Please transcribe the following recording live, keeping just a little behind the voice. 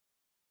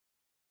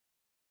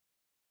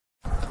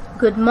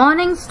Good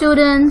morning,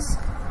 students.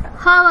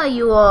 How are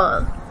you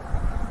all?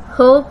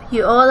 Hope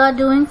you all are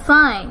doing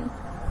fine.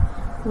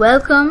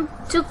 Welcome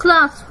to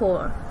class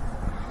 4.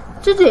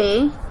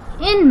 Today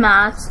in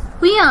maths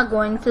we are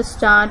going to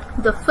start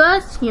the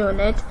first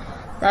unit,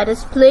 that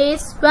is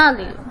place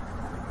value.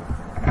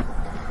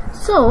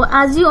 So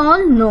as you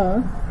all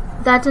know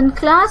that in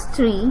class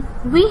 3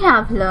 we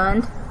have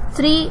learned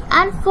 3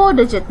 and 4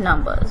 digit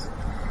numbers.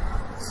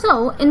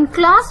 So in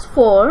class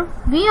 4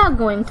 we are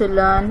going to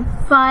learn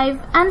 5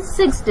 and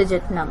 6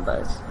 digit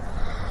numbers.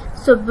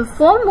 So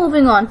before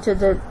moving on to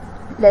the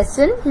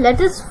lesson,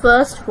 let us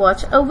first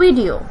watch a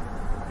video.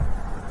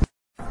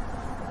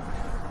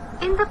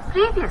 In the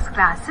previous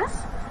classes,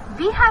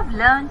 we have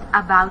learned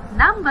about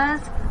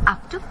numbers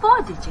up to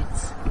 4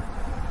 digits.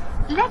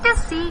 Let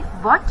us see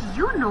what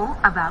you know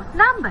about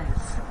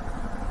numbers.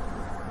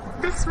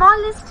 The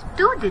smallest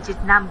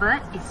 2-digit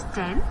number is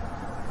 10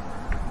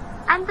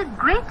 and the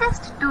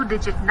greatest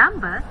 2-digit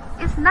number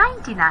is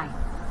 99.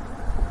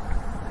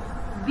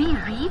 We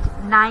read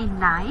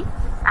 99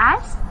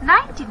 as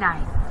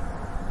 99.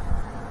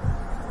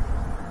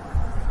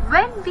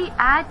 When we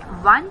add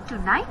 1 to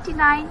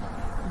 99,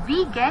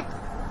 we get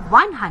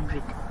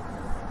 100,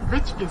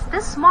 which is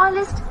the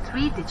smallest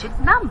 3-digit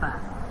number.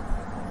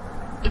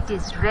 It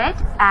is read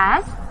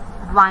as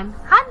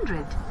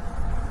 100.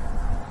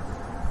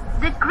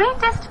 The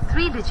greatest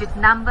 3-digit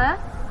number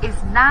is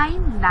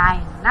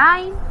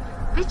 999,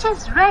 which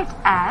is read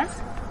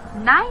as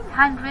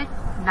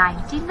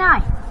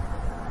 999.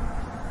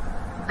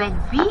 When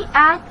we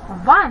add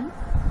 1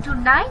 to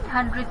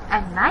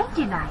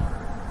 999,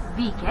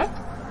 we get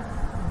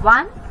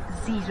 1000,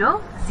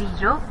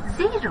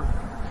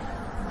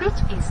 which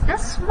is the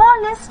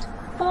smallest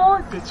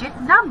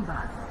 4-digit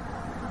number.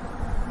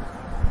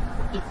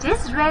 It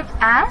is read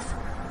as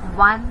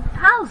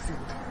 1000.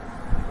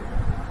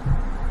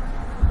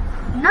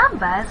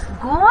 Numbers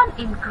go on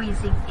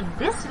increasing in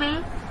this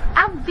way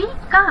and we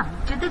come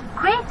to the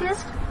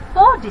greatest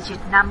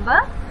 4-digit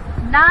number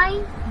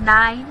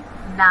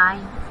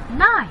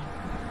 9999.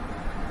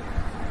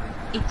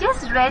 It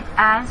is read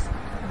as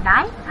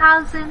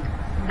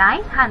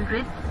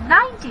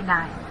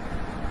 9999.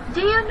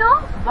 Do you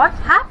know what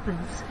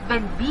happens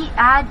when we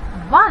add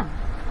 1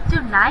 to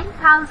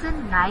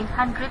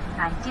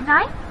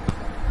 9999?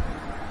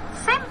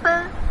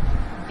 Simple.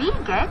 We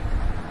get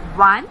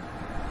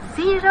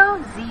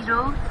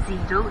 10000,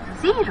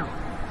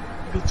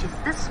 which is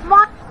the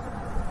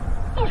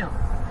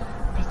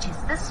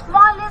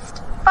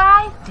smallest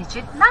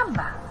 5-digit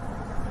number.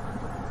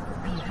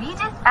 We read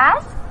it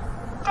as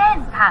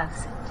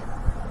 10,000.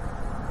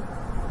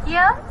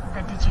 Here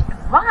the digit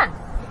 1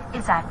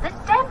 is at the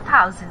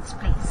 10,000s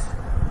place.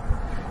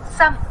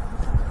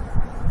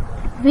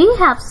 We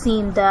have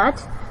seen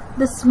that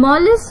the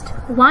smallest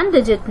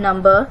 1-digit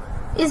number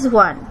is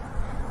 1,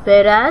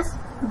 whereas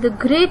the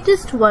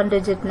greatest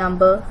 1-digit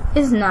number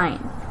is 9.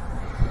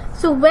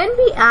 So when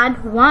we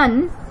add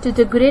 1 to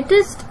the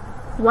greatest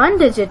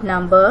 1-digit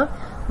number,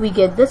 we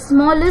get the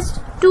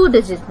smallest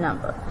 2-digit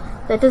number.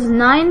 That is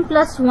 9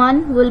 plus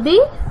 1 will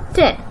be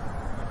 10.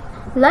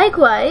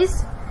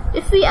 Likewise,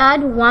 if we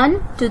add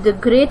 1 to the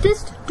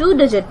greatest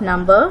 2-digit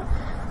number,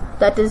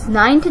 that is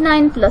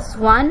 99 plus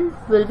 1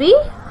 will be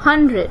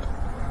 100.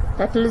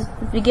 That is,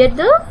 we get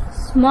the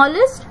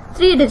smallest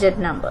 3-digit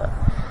number.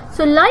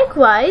 So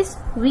likewise,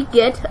 we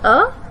get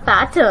a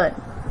pattern.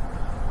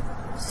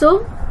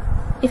 So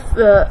if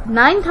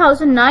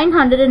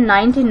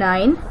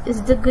 9999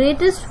 is the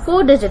greatest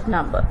 4-digit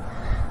number,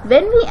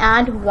 when we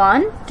add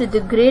 1 to the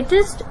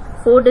greatest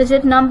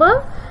 4-digit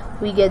number,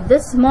 we get the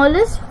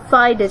smallest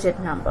 5-digit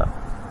number.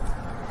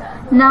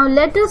 Now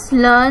let us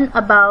learn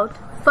about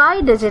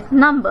 5-digit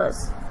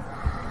numbers.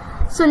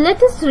 So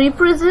let us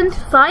represent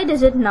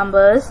 5-digit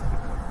numbers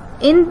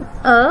in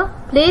a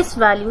place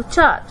value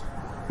chart.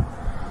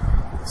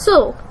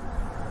 So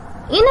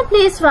in a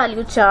place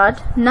value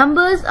chart,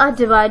 numbers are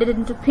divided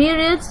into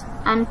periods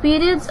and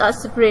periods are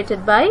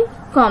separated by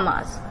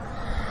commas.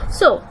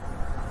 So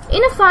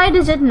in a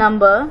 5-digit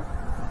number,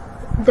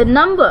 the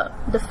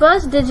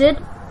first digit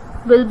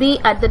will be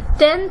at the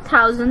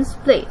 10,000s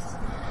place.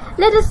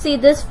 Let us see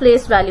this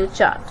place value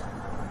chart.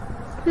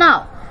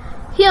 Now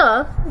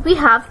here we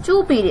have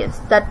two periods,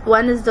 that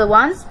one is the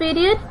ones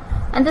period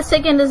and the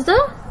second is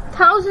the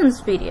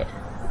thousands period.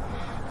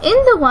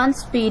 In the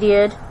ones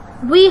period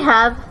we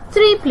have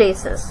 3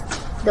 places,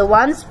 the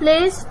ones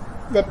place,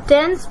 the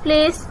tens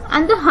place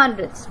and the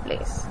hundreds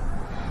place.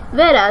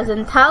 Whereas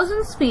in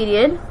thousands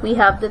period we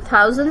have the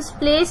thousands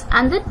place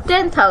and the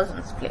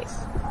 10,000s place.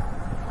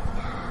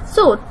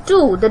 So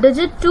 2, the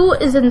digit 2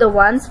 is in the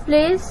ones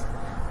place,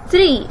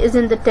 3 is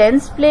in the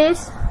tens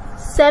place,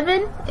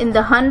 7 in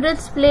the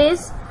hundreds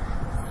place,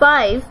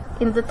 5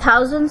 in the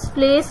thousands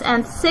place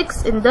and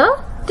 6 in the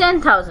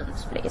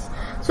 10,000s place.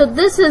 So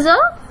this is a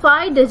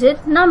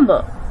 5-digit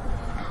number.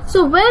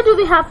 So where do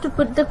we have to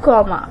put the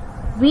comma?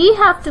 We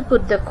have to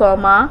put the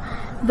comma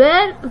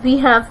where we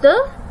have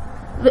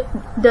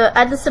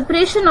at the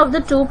separation of the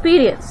 2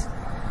 periods.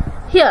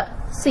 Here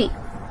see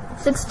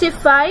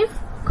 65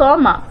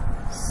 comma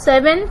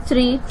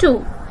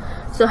 732.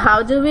 So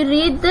how do we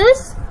read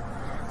this?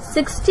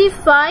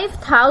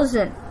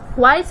 65,000.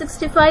 Why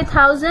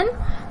 65,000?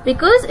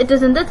 Because it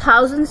is in the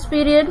thousands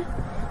period.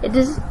 It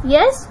is,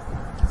 yes,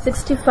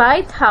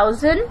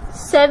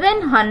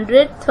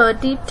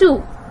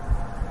 65,732.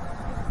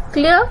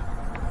 Clear?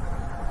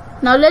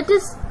 Now let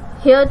us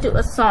hear to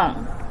a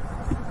song.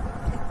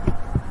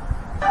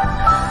 1,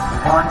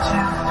 2, 3,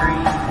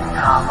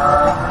 comma.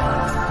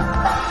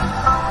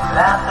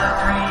 After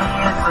 3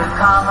 is the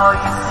comma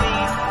you see,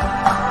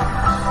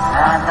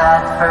 and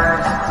that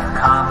first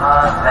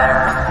comma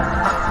there.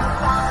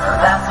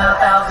 That's the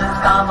thousands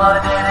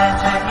comma,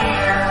 didn't you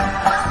hear?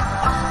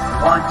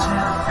 1, 2,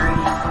 3,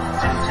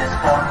 digits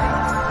for me.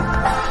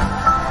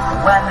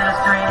 When there's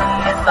 3,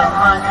 it's the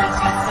hundreds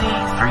you see.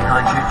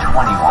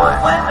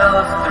 321. When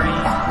those 3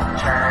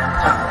 turn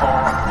to 4,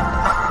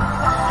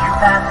 you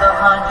pass the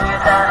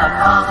hundreds and a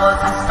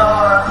comma's in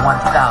store.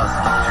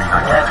 1,325.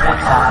 Every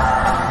time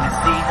you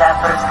see that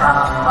first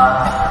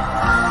comma,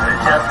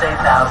 just say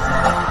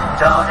thousand.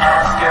 Don't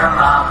ask your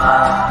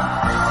mama.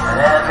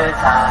 Every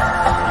time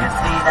you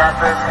see that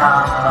first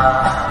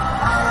comma,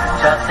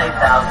 just say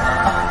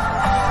thousand.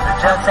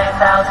 Just say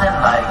thousand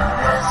like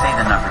this. Say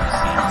the number you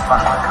see in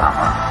front of the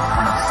comma.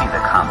 When you see the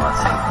comma,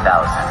 say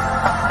thousand.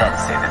 Then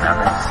say the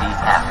number you see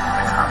after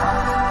the comma.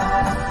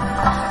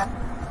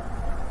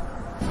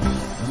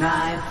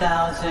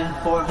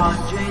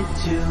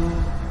 9,402.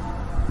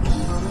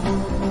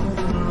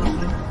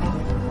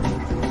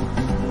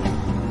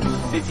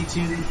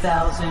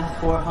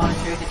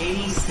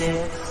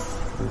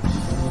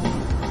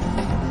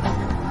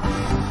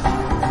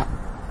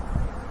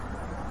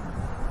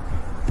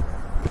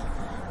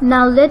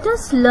 Now let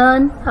us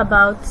learn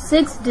about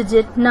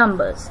 6-digit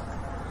numbers.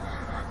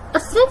 A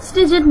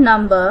 6-digit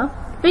number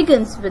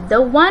begins with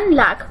the 1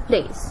 lakh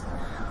place.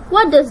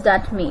 What does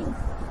that mean?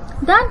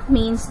 That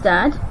means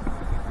that,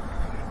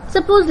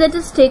 suppose let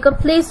us take a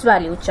place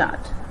value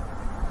chart.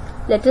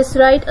 Let us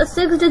write a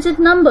 6-digit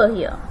number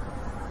here.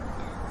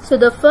 So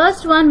the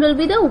first one will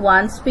be the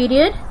ones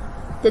period,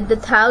 then the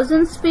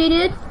thousands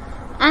period,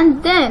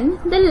 and then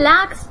the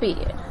lakhs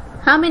period.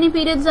 How many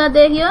periods are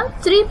there here?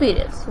 3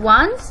 periods.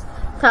 Ones,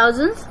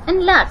 thousands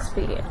and lakhs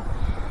period.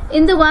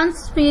 In the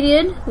ones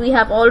period, we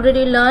have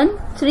already learned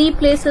 3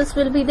 places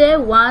will be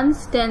there,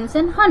 ones, tens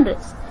and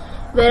hundreds.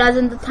 Whereas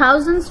in the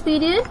thousands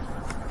period,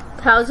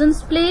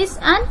 thousands place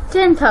and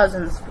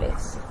 10,000s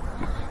place.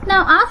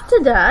 Now after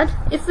that,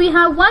 if we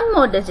have one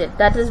more digit,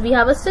 that is we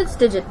have a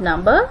 6-digit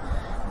number,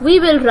 we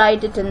will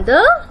write it in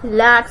the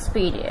lakhs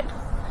period.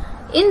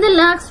 In the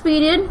lakhs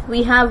period,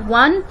 we have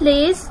one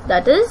place,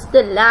 that is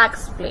the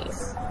lakhs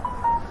place.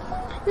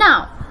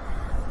 Now,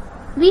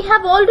 we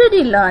have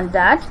already learned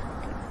that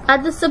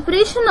at the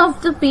separation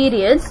of the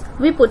periods,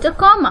 we put a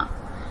comma.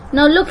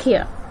 Now look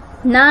here,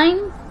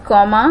 9,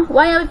 comma.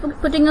 Why are we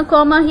putting a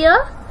comma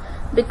here?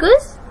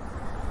 Because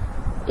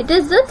it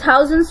is the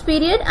thousands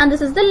period and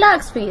this is the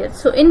lakhs period.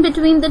 So in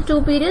between the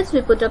 2 periods,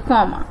 we put a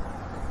comma.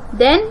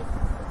 Then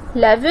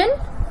 11,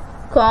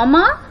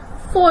 comma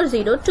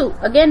 402.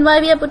 Again, why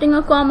we are putting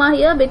a comma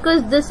here?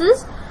 Because this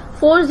is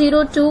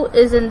 402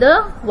 is in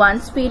the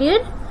ones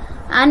period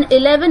and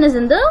 11 is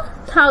in the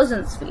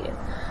thousands period.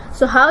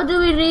 So how do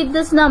we read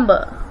this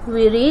number?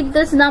 We read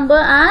this number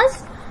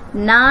as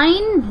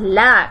 9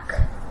 lakh.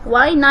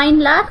 Why 9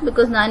 lakh?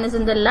 Because 9 is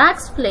in the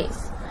lakhs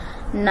place.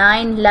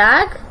 9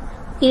 lakh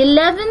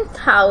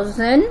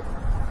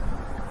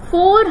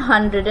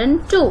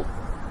 11,402.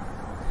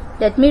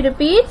 Let me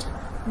repeat.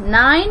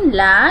 9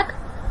 lakh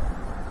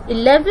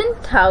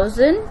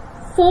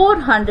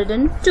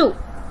 11,402.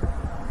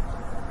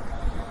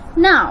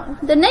 Now,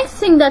 the next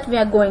thing that we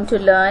are going to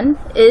learn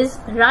is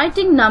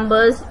writing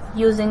numbers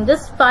using the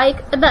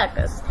spike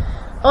abacus.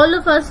 All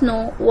of us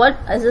know what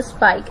is a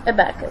spike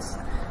abacus.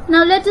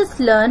 Now let us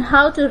learn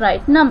how to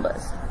write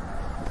numbers.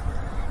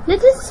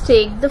 Let us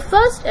take the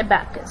first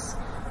abacus.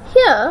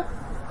 Here,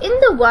 in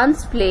the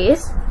ones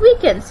place, we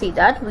can see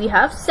that we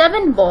have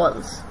 7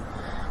 balls.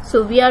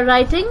 So we are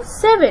writing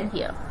 7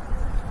 here.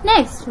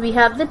 Next, we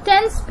have the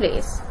tens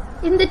place.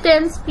 In the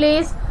tens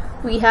place,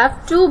 we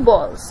have 2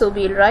 balls. So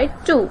we'll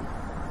write 2.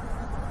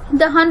 In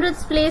the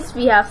hundreds place,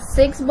 we have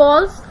 6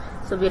 balls.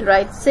 So we'll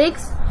write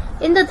 6.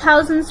 In the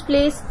thousands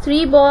place,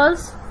 3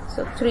 balls.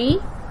 So 3.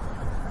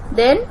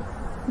 Then,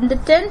 in the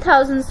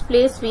 10,000s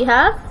place, we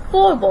have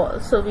 4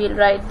 balls. So we'll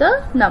write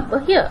the number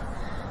here.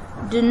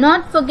 Do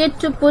not forget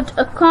to put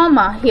a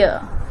comma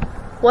here.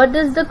 What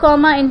does the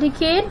comma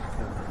indicate?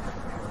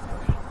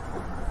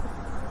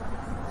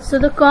 So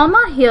the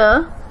comma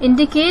here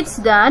indicates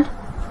that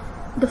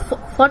the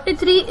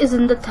 43 is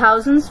in the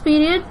thousands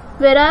period,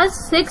 whereas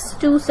 6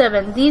 to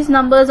 7, these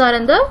numbers are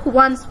in the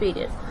ones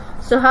period.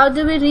 So how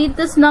do we read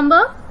this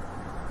number?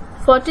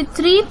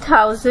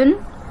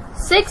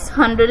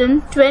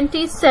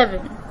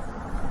 43,627.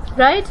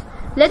 Right?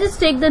 Let us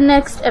take the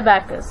next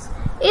abacus.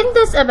 In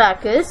this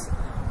abacus,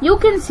 you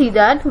can see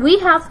that we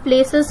have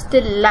places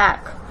till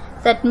lakh.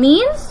 That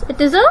means it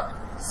is a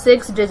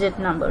 6-digit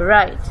number,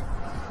 right?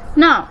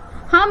 Now,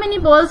 how many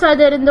balls are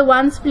there in the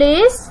ones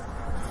place?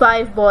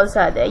 5 balls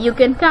are there. You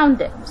can count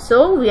them.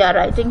 So we are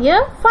writing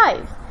here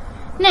 5.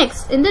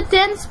 Next, in the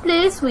tens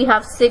place we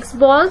have 6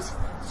 balls.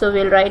 So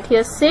we'll write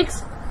here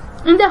 6.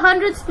 In the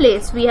hundreds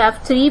place we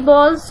have 3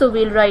 balls. So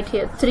we'll write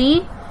here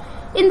 3.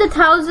 In the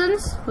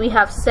thousands we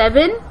have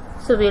 7.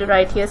 So we'll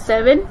write here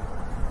 7.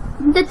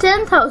 In the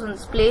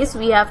 10,000s place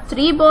we have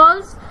 3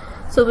 balls.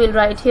 So we'll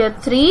write here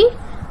 3.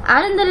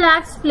 And in the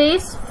lakhs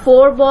place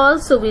 4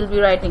 balls. So we'll be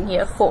writing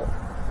here 4.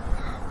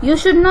 You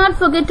should not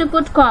forget to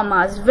put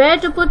commas. Where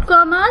to put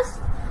commas?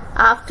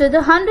 After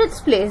the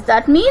hundreds place.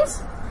 That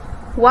means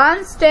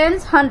ones,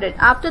 tens, hundred.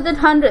 After that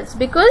hundreds,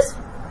 because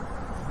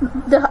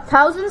the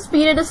thousands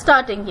period is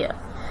starting here.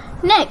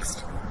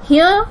 Next,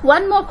 here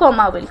one more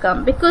comma will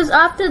come, because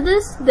after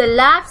this the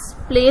lakhs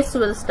place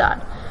will start.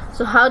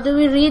 So how do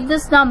we read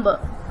this number?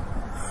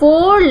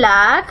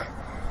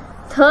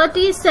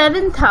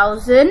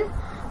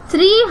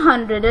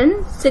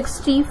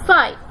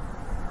 4,37,365.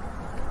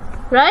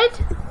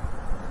 Right?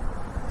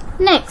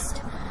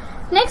 Next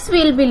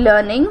we'll be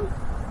learning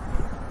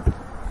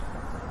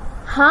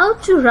how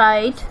to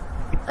write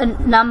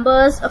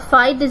numbers,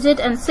 5-digit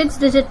and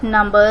 6-digit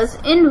numbers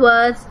in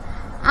words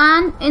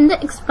and in the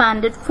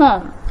expanded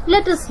form.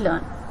 Let us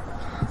learn.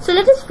 So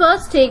let us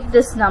first take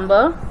this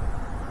number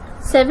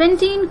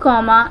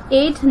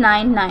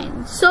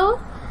 17,899. So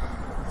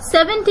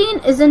 17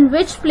 is in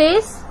which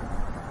place?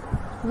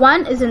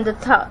 1 is in the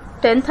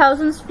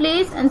 10,000s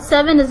place and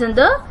 7 is in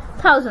the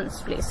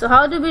thousands place. So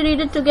how do we read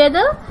it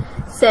together?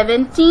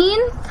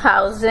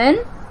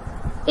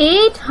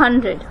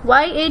 17,800.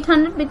 Why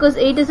 800? Because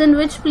 8 is in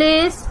which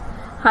place?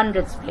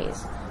 Hundreds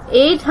place.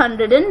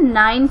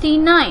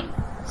 899.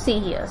 See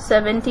here,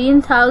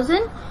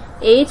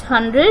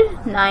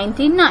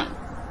 17,899.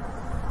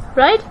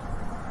 Right?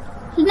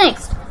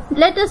 Next,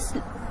 let us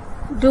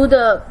do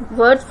the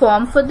word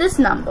form for this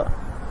number.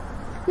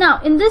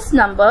 Now, in this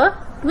number,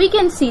 we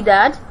can see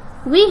that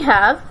we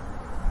have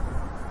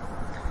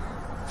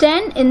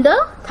 10 in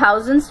the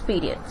thousands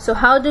period. So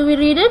how do we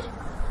read it?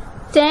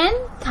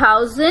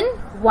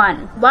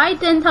 10,001. Why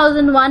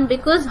 10,001?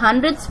 Because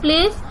hundreds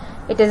place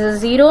it is a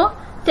 0.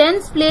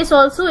 Tens place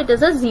also it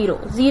is a 0.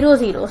 0,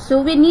 0.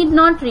 So we need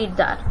not read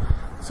that.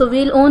 So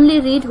we'll only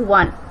read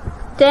 1.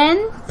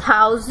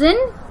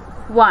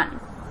 10,001.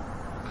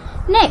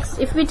 Next,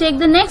 if we take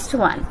the next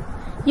one,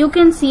 you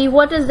can see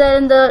what is there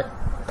in the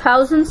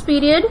thousands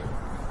period?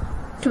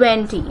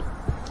 20.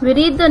 We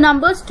read the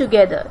numbers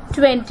together.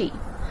 20.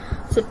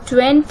 So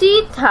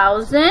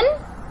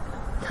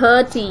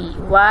 20,030.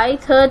 Why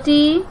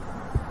 30?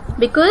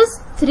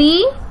 Because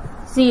 30,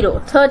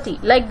 30.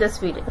 Like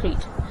this we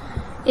read.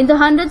 In the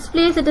hundreds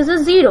place it is a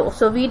 0.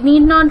 So we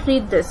need not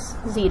read this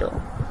 0.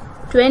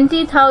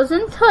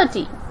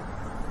 20,030.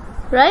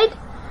 Right?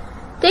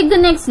 Take the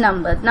next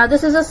number. Now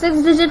this is a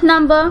 6-digit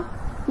number.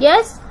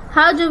 Yes?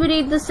 How do we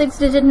read the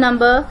 6-digit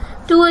number?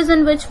 2 is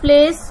in which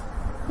place?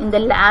 In the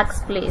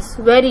lakhs place.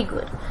 Very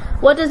good.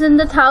 What is in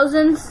the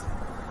thousands?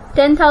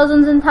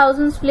 10,000s and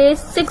thousands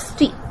place?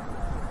 60.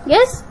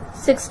 Yes?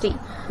 60.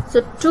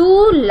 So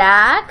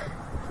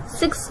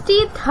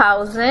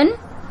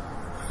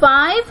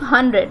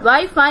 2,60,500.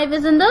 Why 5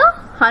 is in the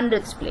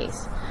hundreds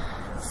place?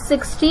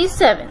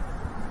 67.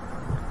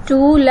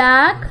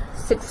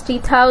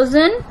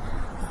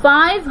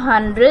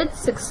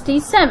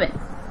 2,60,567.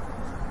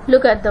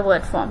 Look at the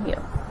word form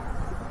here.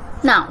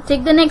 Now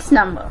take the next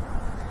number.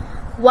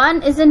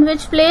 1 is in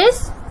which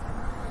place?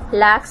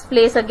 Lakhs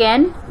place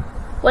again.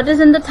 What is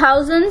in the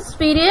thousands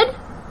period?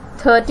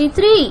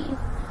 33.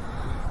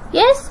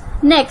 Yes.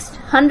 Next,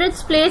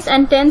 hundreds place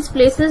and tens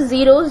place is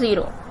 0,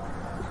 0.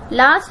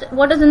 Last,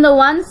 what is in the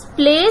ones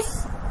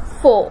place?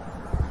 4.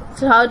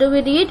 So how do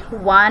we read?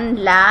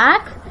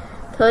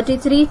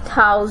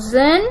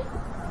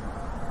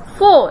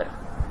 1,33,004.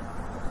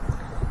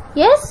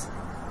 Yes?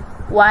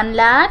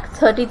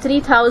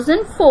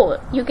 1,33,004.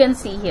 You can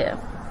see here.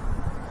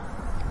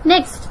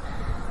 Next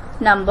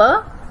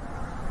number.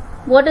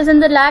 What is in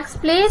the lakhs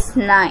place?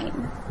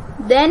 9.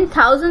 Then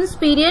thousands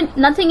period,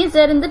 nothing is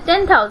there in the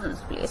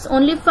 10,000s place.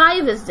 Only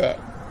 5 is there.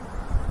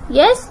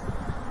 Yes?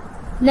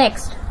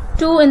 Next,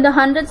 2 in the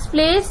hundreds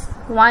place,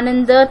 1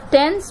 in the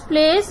tens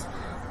place,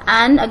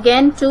 and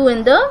again 2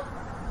 in the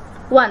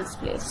ones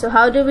place. So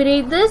how do we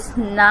read this?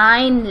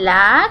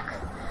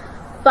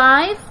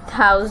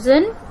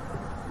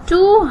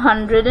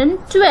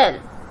 9,05,212.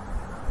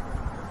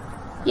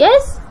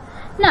 Yes?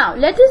 Now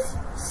let us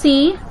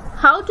see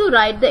how to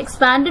write the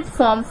expanded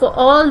form for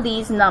all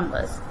these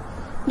numbers.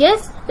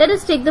 Yes, let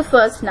us take the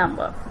first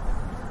number.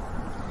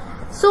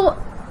 So,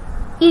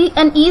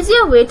 an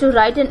easier way to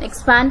write an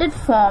expanded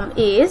form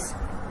is,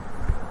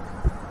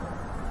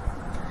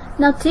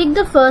 now take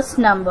the first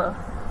number.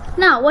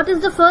 Now, what is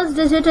the first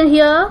digit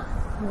here?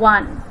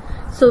 1.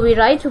 So, we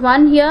write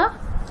 1 here.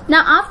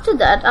 Now, after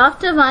that,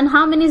 after 1,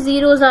 how many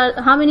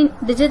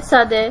digits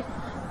are there?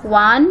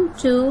 1,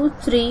 2,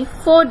 3,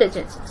 4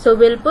 digits. So,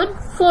 we'll put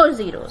 4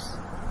 zeros.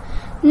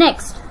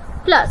 Next,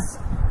 plus.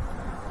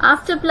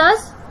 After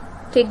plus,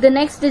 take the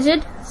next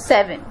digit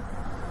 7.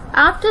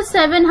 After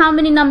 7, how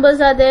many numbers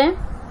are there?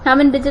 How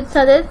many digits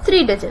are there?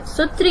 3 digits.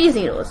 So 3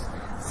 zeros.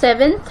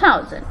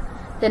 7,000.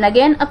 Then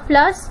again a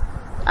plus.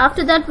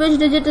 After that, which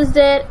digit is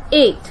there?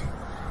 8.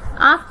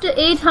 After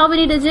 8, how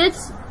many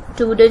digits?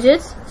 2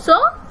 digits. So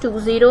 2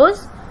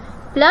 zeros.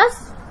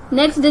 Plus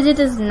next digit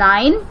is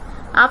 9.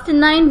 After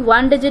 9,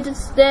 1 digit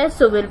is there.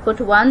 So we'll put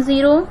 1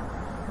 0.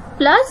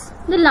 Plus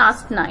the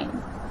last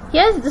 9.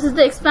 Yes, this is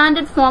the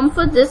expanded form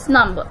for this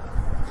number.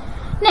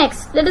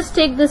 Next, let us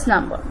take this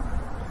number.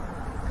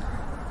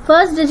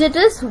 First digit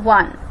is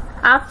 1.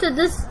 After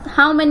this,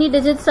 how many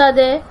digits are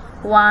there?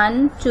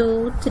 1,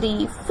 2,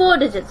 3, 4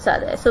 digits are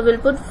there. So we'll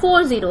put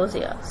 4 zeros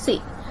here.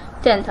 See,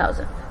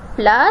 10,000.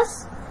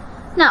 Plus,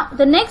 now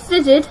the next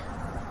digit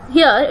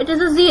here, it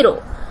is a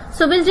 0.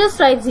 So we'll just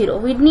write 0.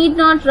 We need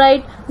not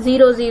write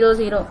 0, 0,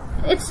 0.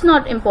 It's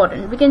not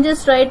important. We can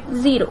just write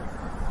 0.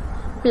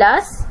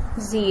 Plus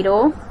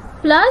 0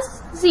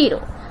 plus 0.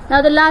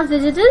 Now the last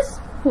digit is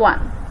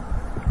 1.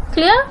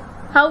 Clear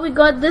how we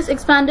got this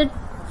expanded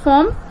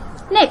form?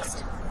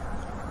 Next,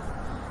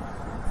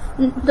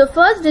 the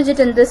first digit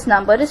in this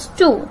number is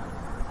 2.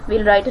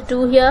 We'll write a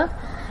 2 here.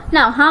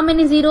 Now how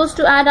many zeros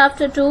to add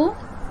after 2?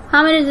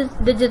 How many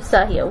digits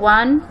are here?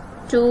 1,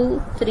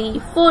 2, 3,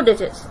 4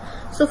 digits.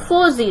 So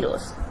 4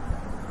 zeros.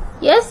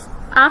 Yes,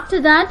 after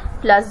that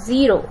plus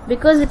 0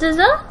 because it is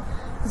a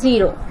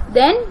 0.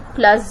 Then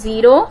plus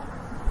 0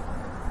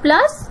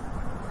 plus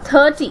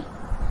 30.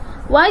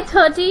 Why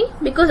 30?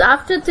 Because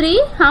after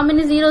 3, how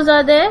many zeros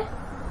are there?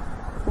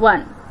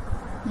 1.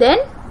 Then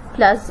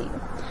plus 0.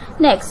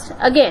 Next,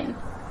 again,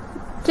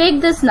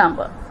 take this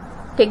number.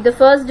 Take the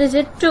first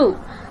digit 2.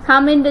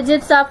 How many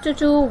digits after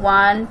 2?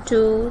 1,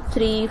 2,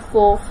 3,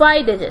 4,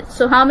 5 digits.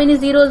 So how many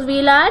zeros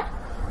we'll add?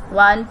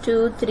 1,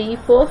 2, 3,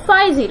 4,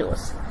 5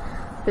 zeros.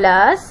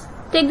 Plus,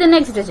 take the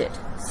next digit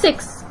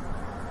 6.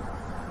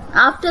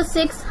 After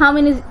 6, how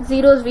many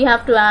zeros we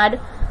have to add?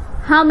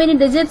 How many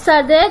digits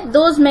are there?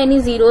 Those many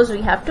zeros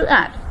we have to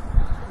add.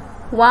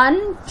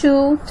 1,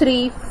 2,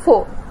 3,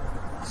 4.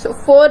 So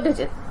 4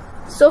 digits.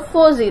 So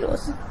 4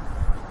 zeros.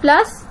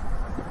 Plus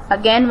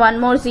again one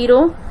more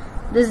 0.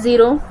 This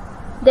 0.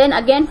 Then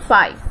again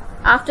 5.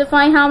 After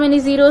 5, how many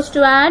zeros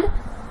to add?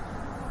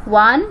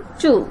 1,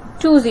 2.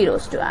 2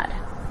 zeros to add.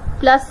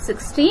 Plus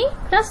 60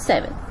 plus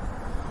 7.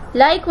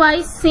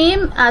 Likewise,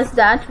 same as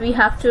that, we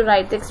have to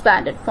write the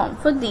expanded form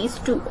for these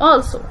two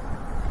also.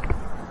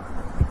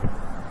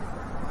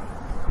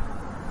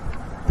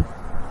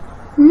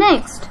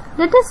 Next,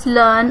 let us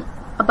learn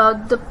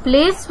about the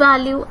place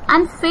value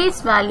and face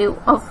value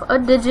of a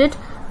digit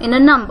in a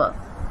number.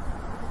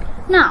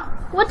 Now,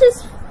 what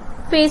is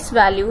face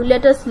value?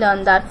 Let us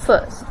learn that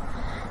first.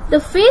 The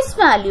face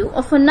value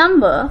of a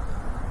number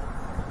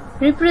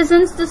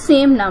represents the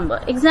same number.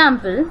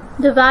 Example,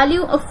 the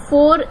value of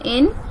 4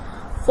 in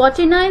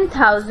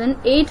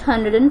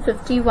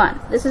 49,851.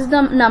 This is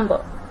the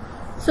number.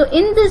 So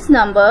in this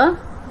number,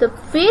 the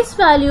face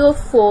value of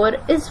 4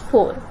 is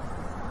 4.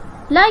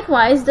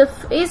 Likewise, the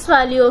face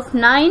value of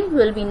 9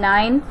 will be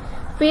 9.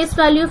 Face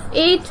value of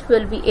 8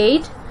 will be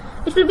 8.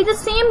 It will be the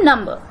same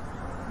number.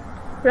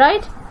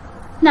 Right?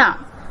 Now,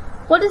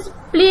 what is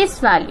place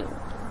value?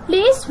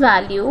 Place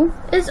value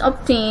is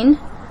obtained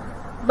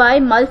by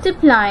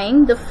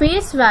multiplying the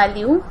face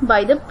value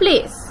by the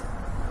place.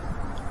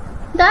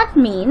 That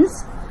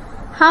means,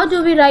 how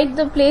do we write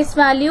the place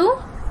value?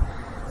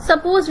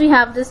 Suppose we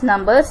have this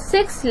number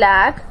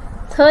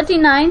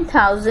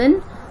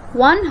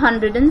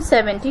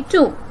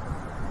 6,39,172.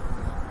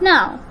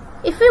 Now,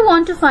 if we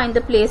want to find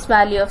the place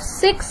value of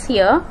 6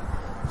 here,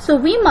 so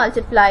we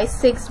multiply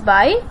 6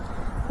 by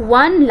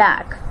 1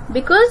 lakh,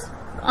 because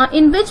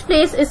in which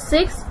place is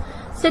 6?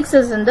 6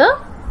 is in the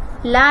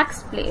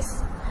lakhs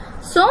place.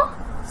 So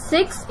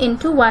 6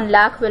 into 1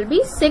 lakh will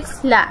be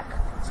 6 lakh.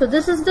 So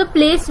this is the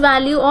place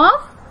value of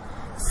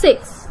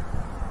 6.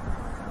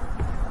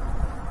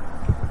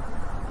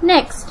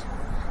 Next,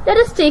 let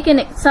us take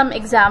some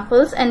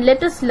examples and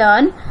let us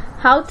learn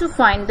how to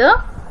find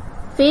the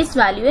face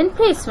value and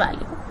place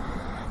value.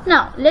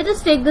 Now, let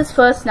us take this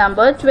first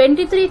number,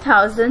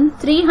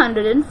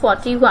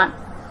 23,341.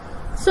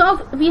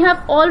 So, we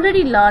have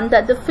already learned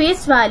that the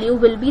face value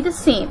will be the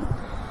same.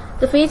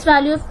 The face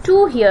value of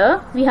 2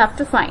 here, we have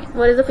to find.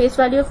 What is the face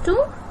value of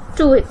 2?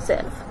 2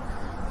 itself.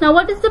 Now,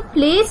 what is the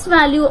place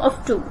value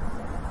of 2?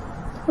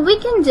 We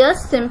can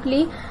just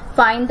simply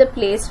find the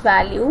place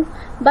value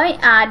by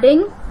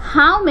adding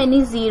how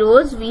many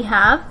zeros we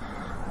have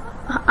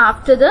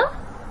after the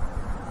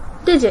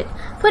digit.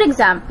 For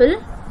example,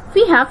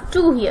 we have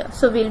 2 here.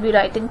 So, we will be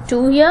writing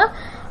 2 here.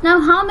 Now,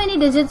 how many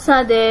digits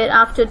are there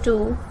after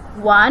 2?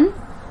 1,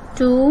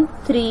 2,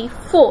 3,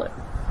 4.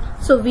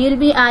 So, we will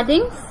be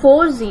adding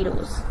 4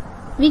 zeros.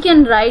 We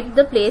can write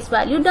the place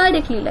value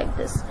directly like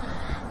this.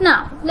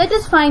 Now, let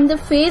us find the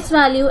face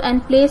value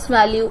and place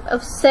value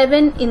of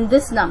 7 in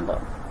this number.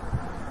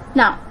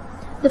 Now,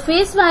 the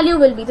face value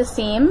will be the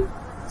same,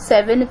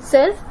 7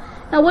 itself.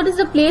 Now, what is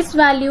the place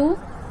value?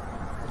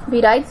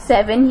 We write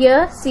 7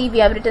 here. See, we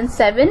have written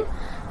 7.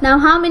 Now,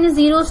 how many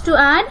zeros to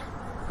add?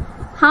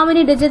 How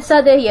many digits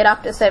are there here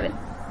after 7?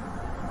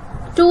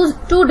 2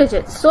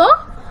 digits. So,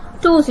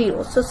 2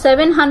 zeros. So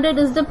 700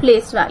 is the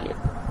place value.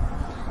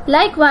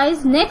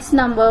 Likewise, next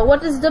number,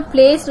 what is the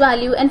place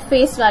value and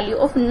face value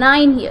of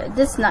 9 here?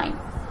 This 9.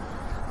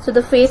 So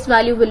the face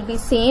value will be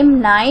same,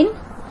 9.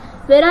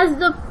 Whereas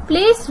the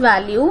place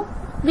value,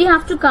 we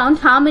have to count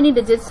how many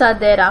digits are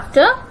there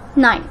after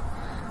 9.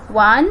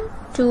 1,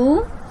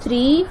 2,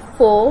 3,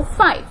 4,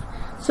 5.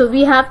 So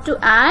we have to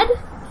add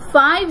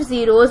 5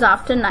 zeros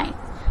after 9.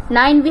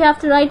 9 we have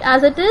to write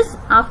as it is.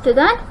 After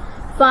that,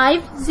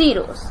 5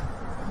 zeros.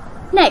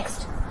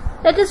 Next,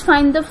 let us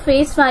find the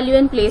face value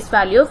and place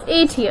value of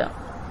 8 here.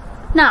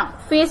 Now,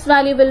 face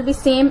value will be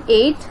same,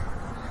 8.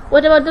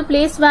 What about the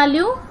place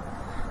value?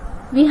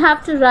 We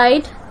have to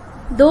write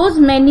those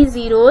many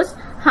zeros,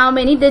 how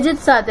many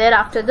digits are there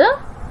after the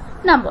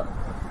number.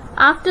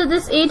 After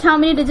this 8, how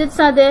many digits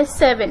are there?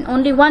 7.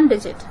 Only one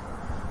digit.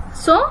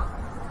 So,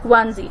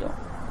 1 0.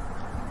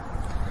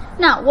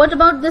 Now, what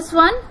about this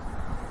one?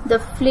 The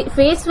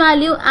face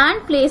value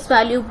and place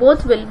value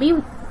both will be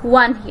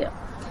 1 here.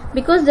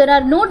 Because there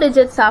are no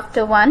digits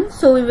after 1,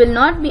 so we will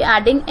not be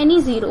adding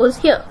any zeros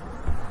here.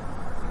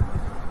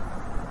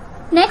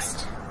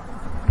 Next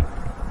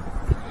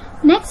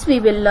we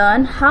will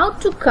learn how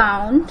to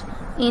count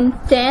in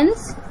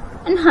tens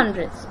and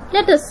hundreds.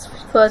 Let us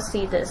first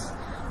see this.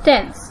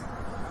 Tens.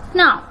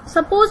 Now,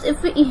 suppose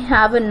if we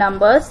have a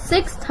number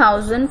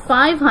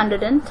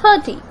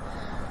 6530.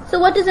 So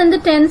what is in the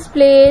tens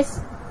place?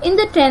 In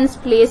the tens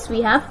place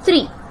we have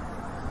 3.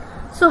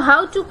 So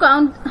how to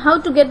count, how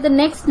to get the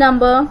next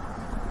number?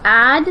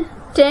 Add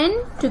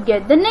 10 to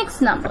get the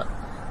next number.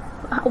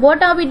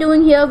 What are we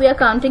doing here? We are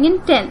counting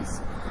in tens.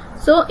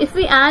 So if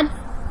we add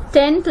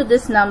 10 to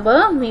this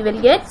number, we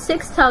will get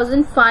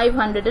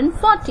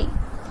 6540.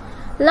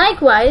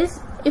 Likewise,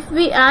 if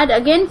we add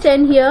again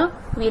 10 here,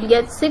 we will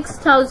get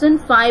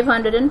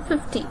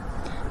 6550.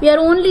 We are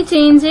only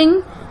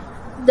changing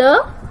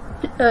the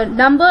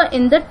number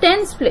in the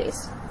tens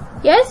place.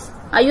 Yes?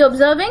 Are you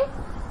observing?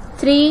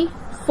 3,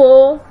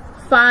 4,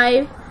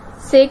 5,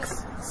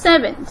 6,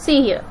 7.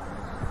 See here,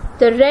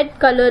 the red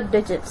colored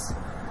digits.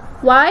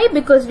 Why?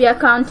 Because we are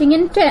counting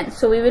in tens.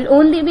 So we will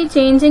only be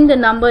changing the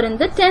number in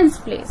the tens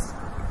place.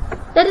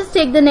 Let us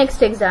take the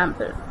next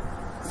example.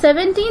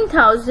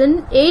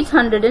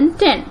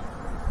 17,810.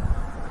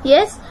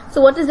 Yes?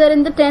 So what is there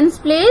in the tens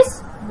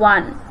place?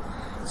 1.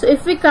 So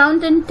if we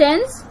count in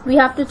tens, we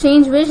have to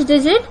change which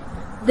digit?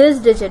 This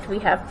digit we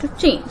have to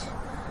change.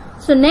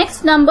 So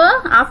next number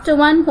after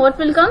 1, what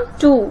will come?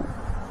 2.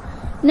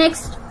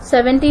 Next,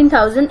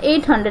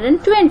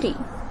 17,820.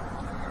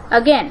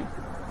 Again,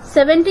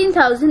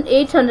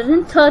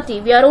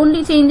 17,830. We are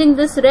only changing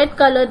this red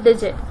colored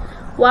digit.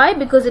 Why?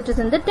 Because it is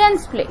in the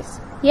tens place.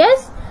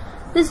 Yes?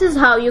 This is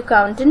how you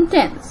count in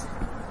tens.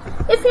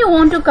 If you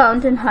want to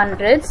count in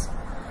hundreds,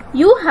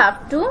 you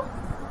have to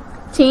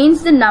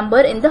change the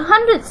number in the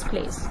hundreds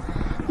place.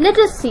 Let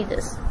us see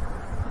this.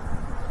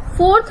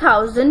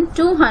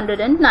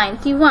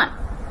 4,291.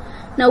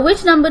 Now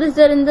which number is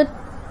there in the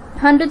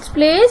hundreds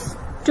place?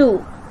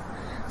 2.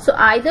 So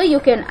either you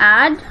can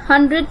add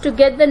 100 to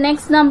get the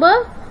next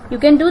number, you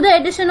can do the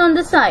addition on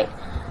the side,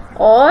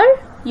 or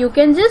you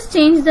can just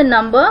change the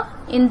number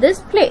in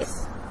this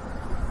place.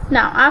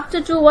 Now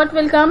after 2, what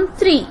will come?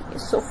 3.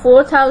 So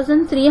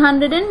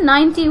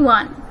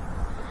 4,391.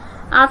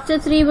 After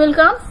 3 will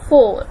come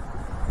 4.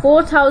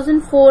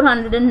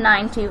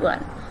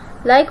 4,491.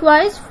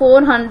 Likewise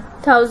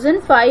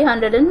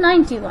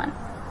 4,591.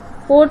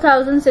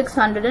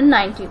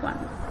 4,691.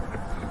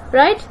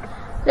 Right?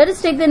 Let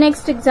us take the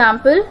next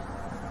example.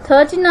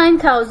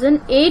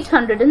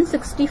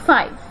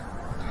 39,865.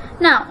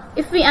 Now,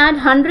 if we add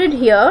 100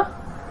 here,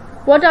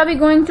 what are we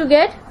going to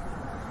get?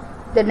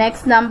 The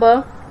next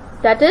number.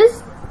 That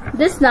is,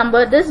 this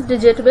number, this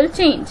digit will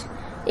change.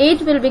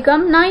 8 will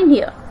become 9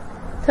 here.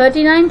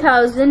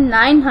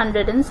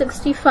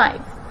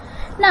 39,965.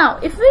 Now,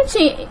 if we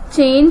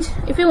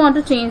if we want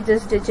to change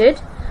this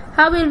digit,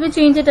 how will we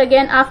change it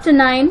again? After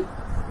 9,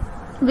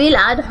 we'll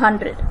add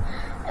 100.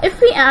 If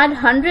we add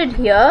 100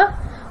 here,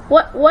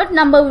 what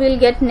number we'll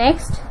get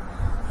next?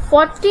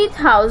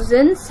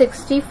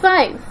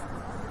 40,065.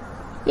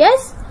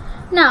 Yes?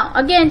 Now,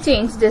 again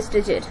change this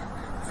digit.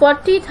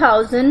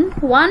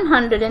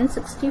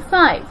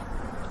 40,165.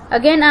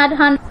 Again add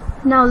 100.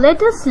 Now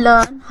let us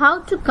learn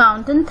how to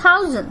count in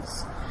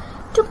thousands.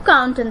 To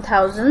count in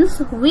thousands,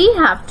 we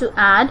have to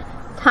add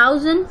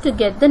 1000 to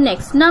get the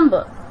next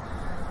number.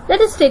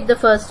 Let us take the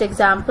first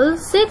example,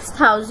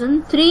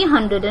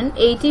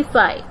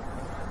 6,385.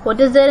 What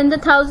is there in the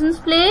thousands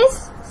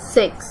place?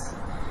 6.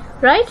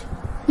 Right?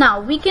 Now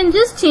we can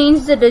just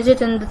change the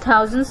digit in the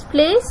thousands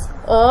place,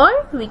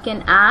 or we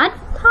can add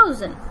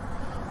 1000.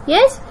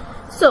 Yes?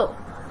 So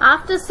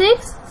after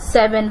 6,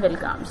 7 will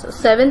come. So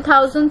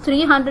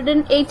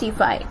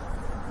 7,385.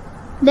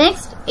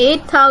 Next,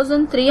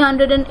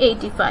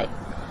 8,385.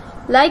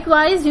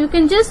 Likewise, you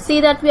can just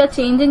see that we are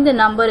changing the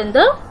number in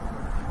the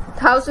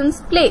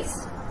thousands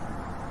place.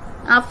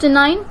 After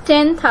 9,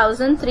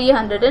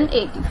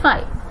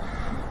 10,385.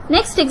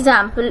 Next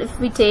example, if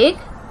we take,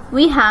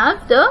 we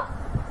have the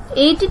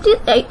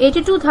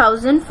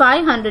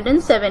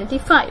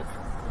 82,575.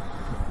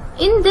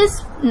 In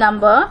this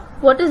number,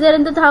 what is there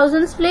in the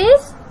thousands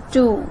place?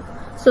 2.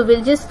 So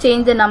we'll just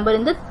change the number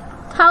in the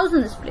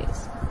thousands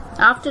place.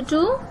 After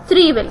 2,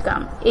 3 will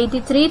come.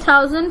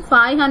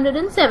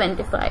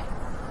 83,575.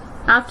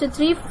 After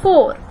 3,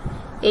 4.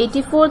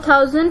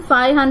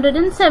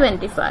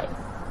 84,575.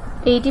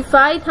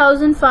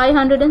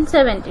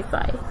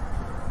 85,575.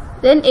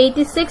 Then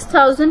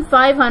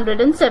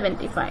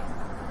 86,575.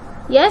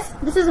 Yes,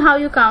 this is how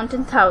you count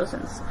in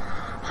thousands.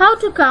 How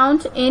to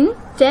count in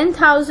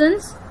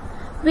 10,000s?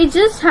 We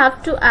just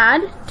have to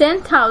add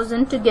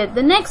 10,000 to get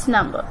the next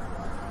number.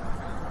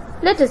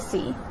 Let us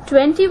see.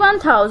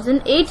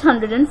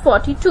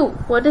 21,842.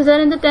 What is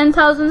there in the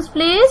 10,000s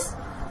place?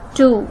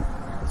 2.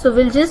 So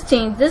we'll just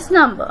change this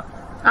number.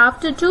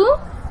 After 2,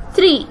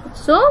 3.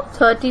 So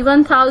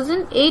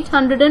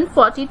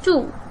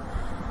 31,842.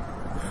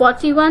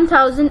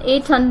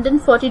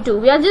 41,842.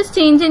 We are just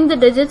changing the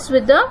digits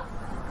with the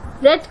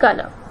red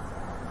color.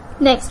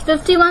 Next,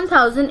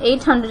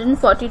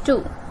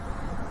 51,842.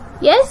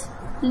 Yes,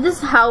 this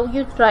is how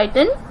you write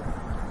and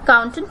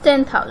count in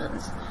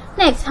 10,000s.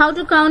 Next, how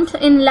to count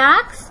in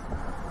lakhs?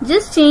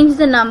 Just change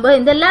the number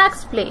in the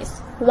lakhs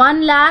place.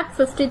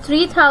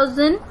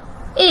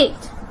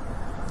 1,53,008.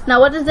 Now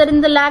what is there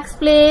in the lakhs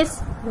place?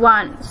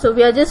 1. So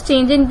we are just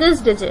changing this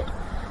digit.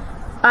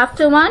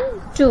 After 1,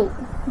 2.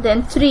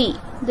 Then 3.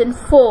 Then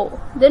 4.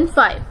 Then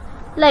 5.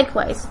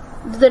 Likewise,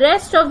 the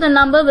rest of the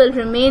number will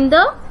remain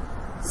the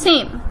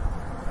same.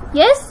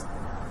 Yes?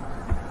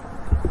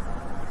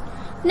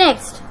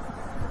 Next,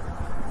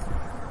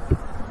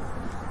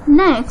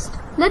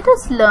 let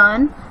us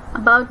learn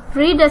about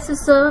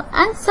predecessor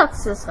and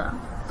successor.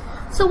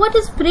 So what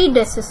is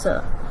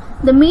predecessor?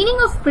 The meaning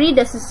of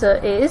predecessor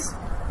is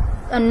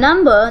a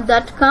number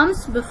that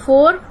comes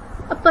before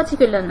a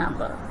particular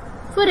number.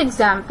 For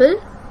example,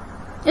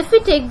 if we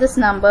take this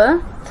number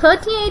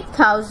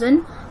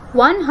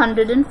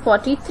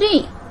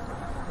 38,143.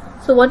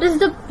 So what is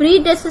the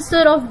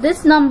predecessor of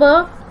this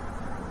number?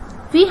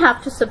 We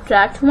have to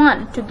subtract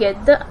 1 to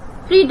get the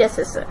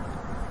predecessor.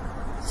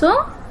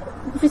 So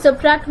if we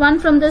subtract 1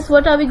 from this,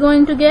 what are we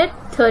going to get?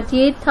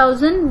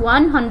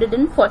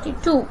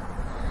 38,142.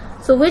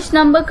 So which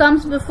number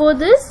comes before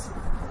this?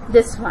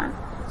 This one.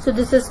 So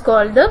this is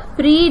called the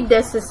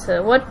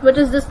predecessor. What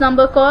is this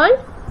number called?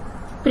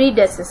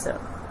 Predecessor.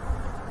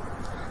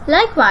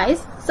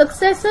 Likewise,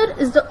 successor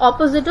is the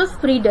opposite of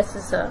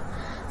predecessor.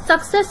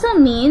 Successor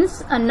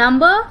means a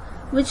number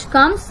which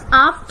comes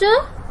after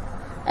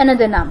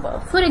another number.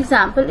 For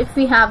example, if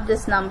we have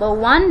this number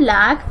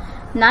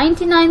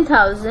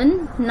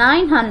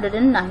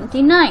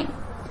 1,99,999.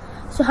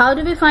 So how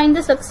do we find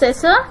the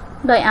successor?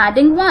 By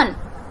adding 1.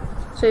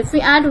 So if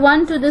we add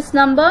 1 to this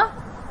number,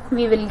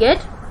 we will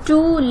get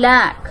 2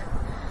 lakh.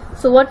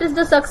 So what is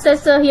the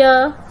successor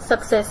here?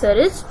 Successor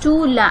is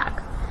 2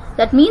 lakh.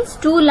 That means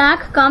 2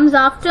 lakh comes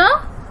after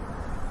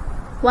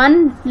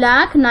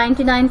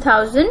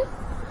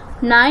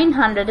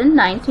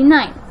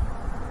 1,99,999.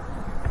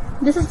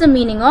 This is the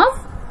meaning of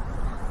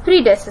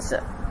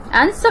predecessor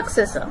and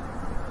successor.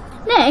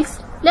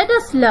 Next, let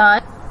us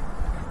learn.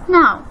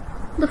 Now,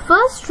 the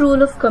first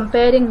rule of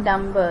comparing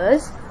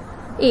numbers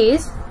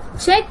is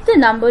check the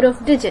number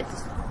of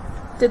digits.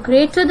 The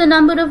greater the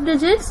number of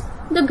digits,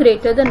 the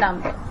greater the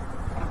number.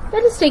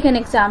 Let us take an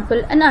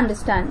example and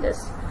understand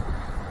this.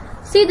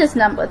 See this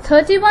number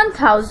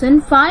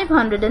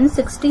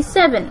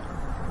 31,567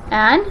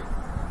 and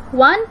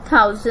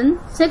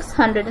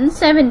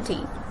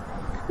 1,670.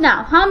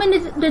 Now how many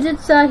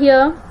digits are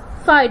here?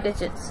 5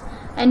 digits,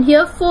 and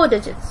here 4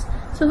 digits.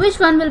 So which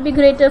one will be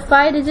greater,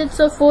 5 digits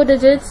or 4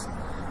 digits?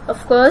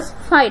 Of course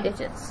 5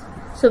 digits.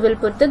 So we'll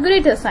put the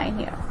greater sign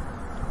here.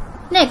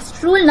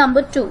 Next, rule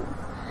number 2.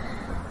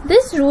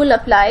 This rule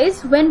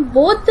applies when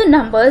both the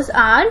numbers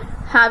are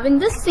having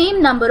the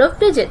same number of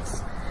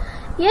digits.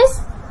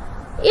 Yes,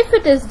 if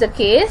it is the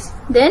case,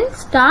 then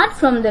start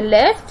from the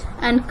left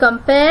and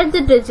compare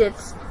the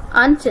digits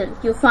until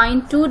you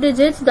find 2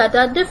 digits that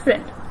are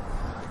different.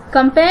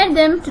 Compare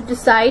them to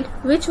decide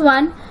which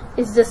one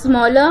is the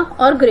smaller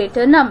or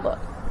greater number.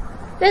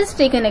 Let's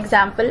take an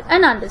example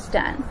and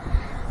understand.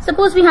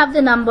 Suppose we have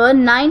the number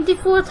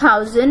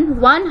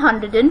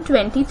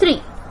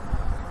 94,123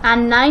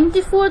 and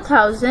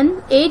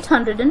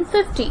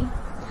 94,850.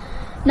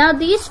 Now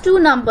these two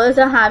numbers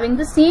are having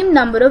the same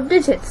number of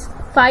digits,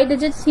 5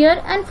 digits here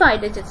and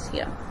 5 digits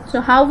here. So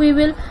how we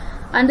will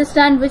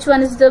understand which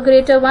one is the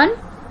greater one?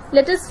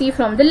 Let us see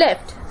from the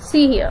left.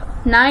 See here,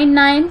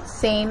 9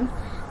 same,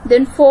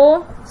 then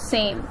 4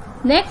 same,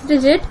 next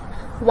digit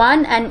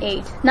 1 and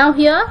 8. Now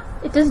here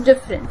it is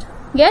different.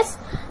 Yes,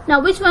 now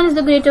which one is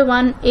the greater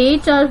one,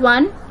 8 or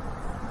 1?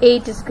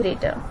 8 is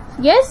greater.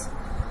 Yes,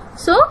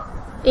 so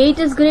 8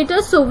 is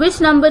greater. So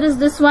which number is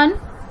this one?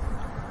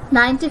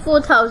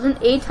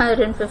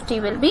 94,850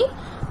 will be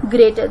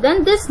greater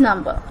than this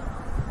number.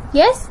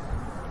 Yes,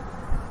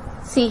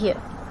 see here,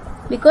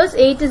 because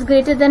 8 is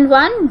greater than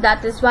 1,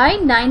 that is why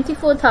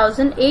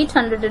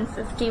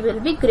 94,850 will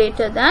be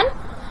greater than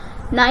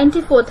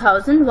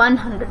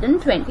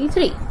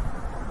 94,123.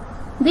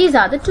 These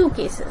are the two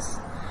cases.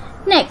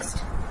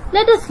 Next,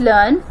 let us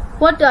learn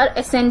what are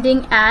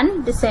ascending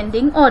and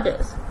descending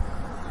orders.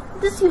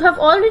 This you have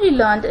already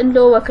learned in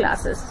lower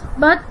classes,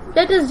 but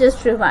let us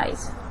just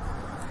revise.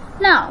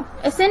 Now,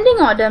 ascending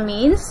order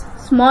means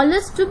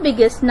smallest to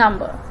biggest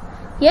number.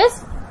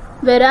 Yes,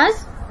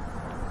 whereas,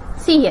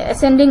 see here,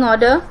 ascending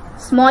order,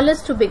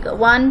 smallest to bigger,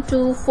 1,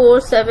 2,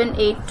 4, 7,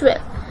 8,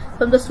 12.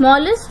 From the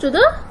smallest to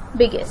the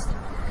biggest.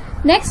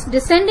 Next,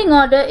 descending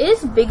order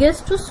is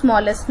biggest to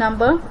smallest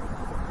number.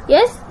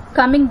 Yes,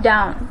 coming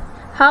down.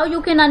 How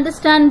you can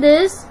understand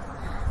this?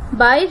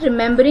 By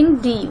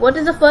remembering D. What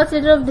is the first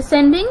letter of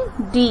descending?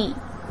 D.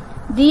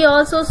 D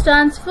also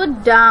stands for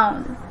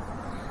down.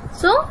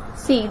 So,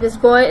 see, this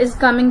boy is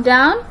coming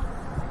down.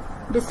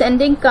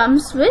 Descending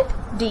comes with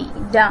D,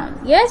 down.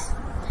 Yes?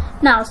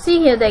 Now, see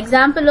here, the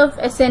example of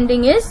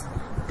ascending is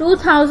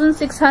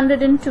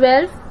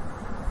 2,612,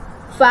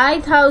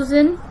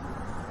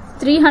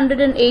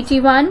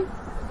 5,381,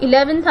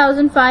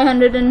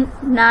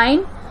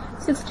 11,509,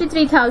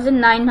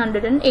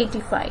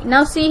 63,985.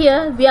 Now see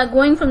here, we are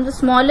going from the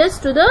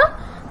smallest to the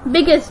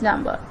biggest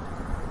number.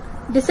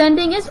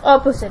 Descending is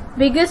opposite,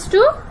 biggest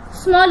to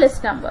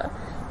smallest number.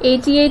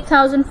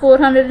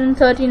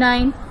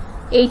 88,439,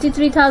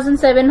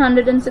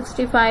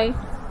 83,765,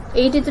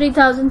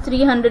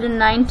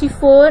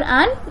 83,394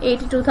 and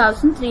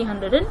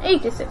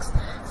 82,386.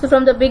 So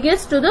from the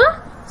biggest to the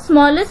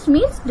smallest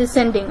means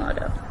descending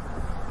order.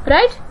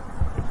 Right?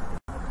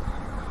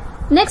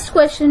 Next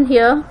question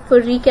here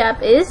for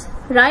recap is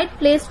write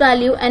place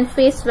value and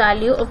face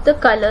value of the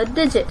colored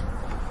digit.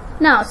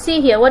 Now see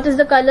here, what is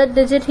the colored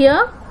digit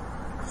here?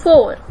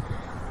 4.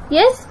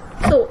 Yes?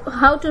 So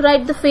how to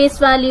write the face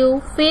value?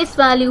 Face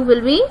value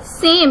will be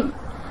same.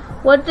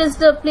 What is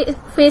the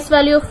face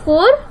value of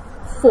 4?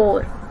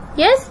 4.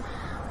 Yes?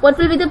 What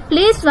will be the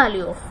place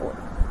value of 4?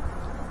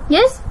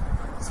 Yes?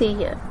 See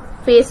here,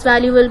 face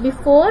value will be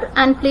 4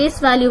 and place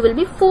value will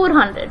be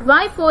 400.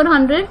 Why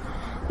 400?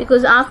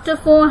 Because after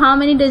 4, how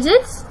many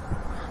digits?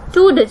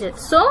 2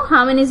 digits. So,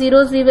 how many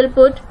zeros we will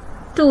put?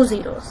 2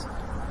 zeros.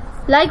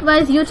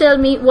 Likewise, you tell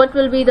me what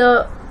will be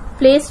the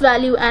place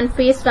value and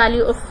face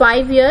value of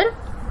 5 here.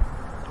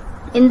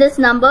 In this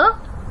number,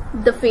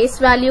 the face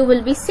value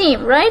will be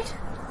same, right?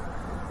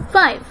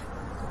 5.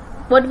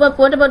 What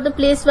about the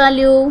place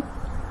value?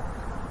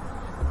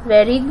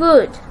 Very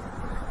good.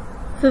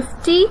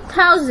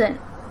 50,000.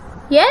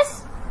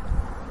 Yes?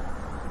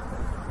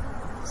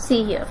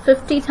 See here,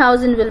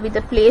 50,000 will be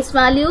the place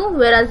value,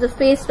 whereas the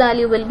face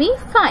value will be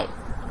 5.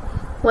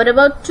 What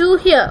about 2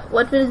 here?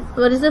 What is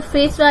the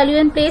face value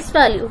and place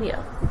value here?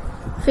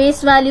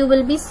 Face value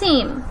will be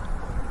same.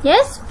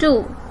 Yes,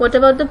 2. What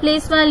about the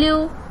place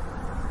value?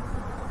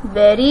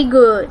 Very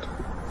good.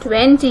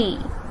 20.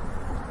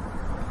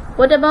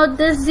 What about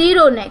this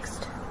 0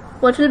 next?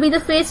 What will be the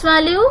face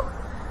value?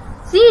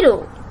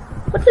 0.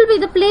 What will be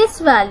the place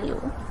value?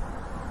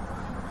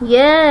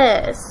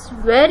 Yes,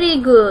 very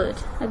good.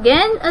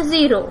 Again a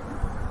 0.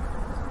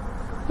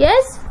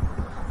 Yes?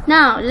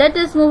 Now let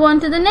us move on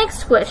to the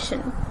next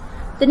question.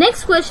 The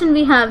next question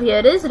we have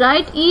here is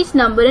write each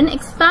number in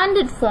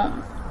expanded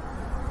form.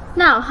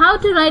 Now how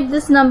to write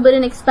this number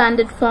in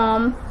expanded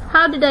form?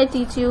 How did I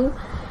teach you?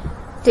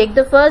 Take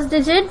the first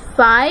digit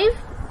 5.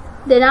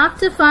 Then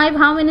after 5,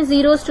 how many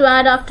zeros to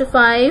add after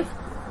 5?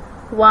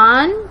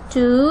 1,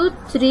 2,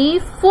 3,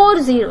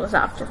 4 zeros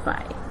after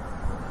 5.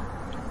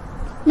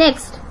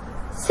 Next,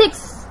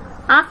 6.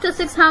 After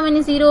 6, how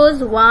many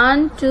zeros?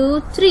 1,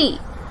 2, 3.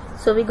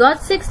 So we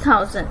got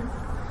 6,000.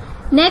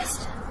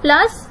 Next,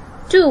 plus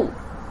 2.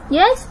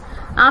 Yes?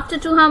 After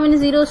 2, how many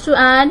zeros to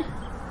add?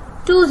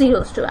 2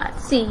 zeros to add.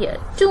 See here,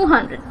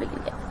 200 we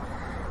get.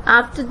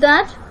 After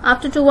that,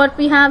 after 2, what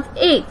we have?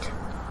 8.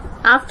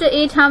 After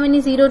 8, how many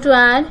zero to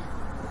add?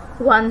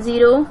 1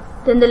 0.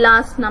 Then the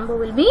last number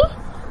will be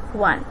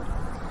 1.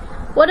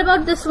 What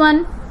about this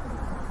one?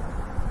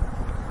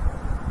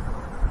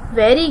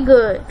 Very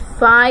good.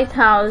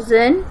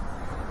 5,000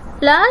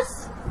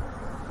 plus,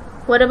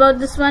 what about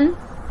this one?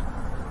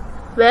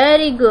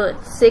 Very good.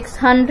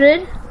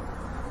 600.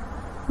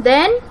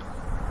 Then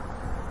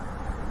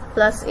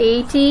plus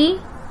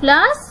 80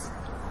 plus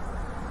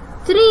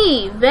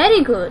 3.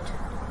 Very good.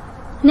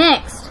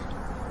 Next,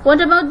 what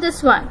about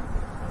this one?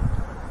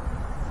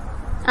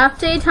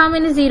 After 8, how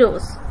many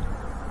zeros?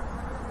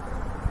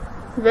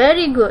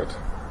 Very good.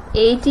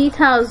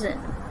 80,000.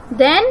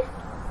 Then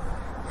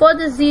for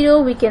the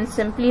 0 we can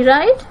simply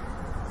write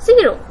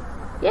 0.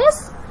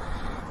 Yes?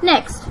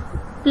 Next,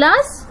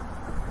 plus,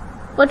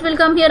 what will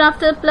come here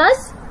after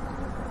plus?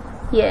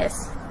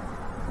 Yes.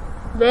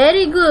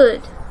 Very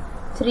good.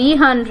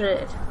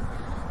 300.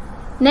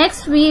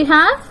 Next we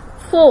have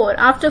 4.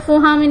 After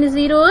 4, how many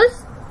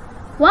zeros?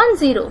 1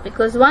 0,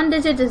 because 1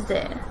 digit is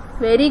there.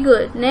 Very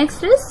good.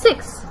 Next is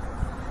 6.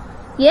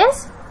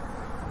 Yes?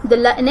 The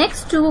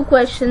next 2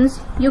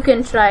 questions you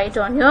can try it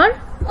on your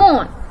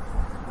own.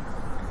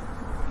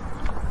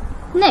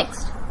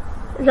 Next,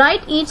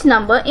 write each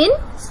number in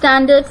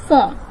standard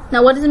form.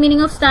 Now what is the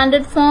meaning of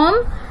standard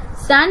form?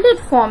 standard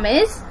form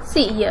is,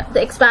 see here,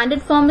 the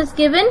expanded form is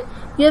given,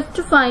 you have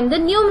to find the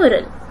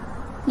numeral.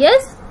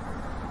 Yes?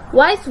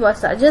 Vice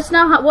versa. Just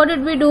now what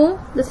did we do?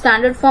 The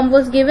standard form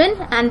was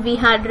given and we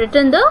had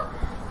written the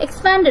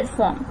expanded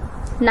form.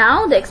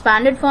 Now the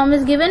expanded form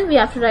is given, we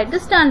have to write the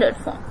standard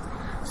form.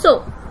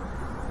 So,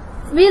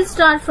 we'll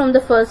start from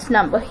the first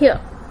number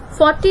here.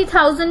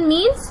 40,000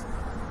 means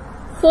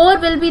 4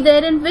 will be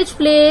there in which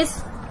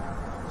place?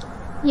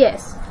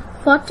 Yes,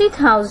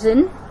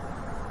 40,000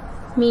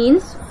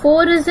 means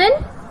 4 is in,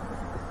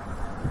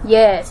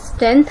 yes,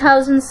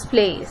 10,000's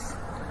place.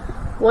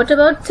 What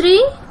about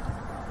 3?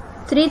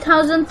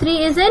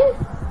 3,003 is in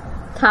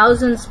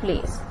thousands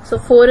place. So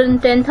 4 in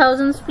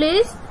 10,000's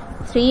place,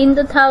 3 in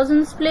the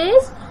thousands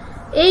place,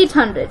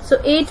 800.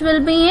 So 8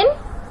 will be in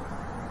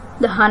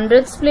the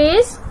hundreds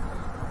place.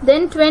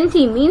 Then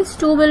 20 means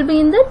 2 will be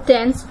in the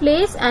tens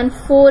place and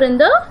 4 in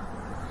the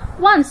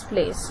ones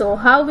place. So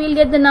how we'll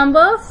get the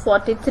number?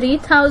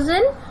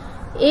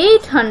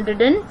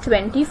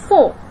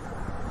 43,824.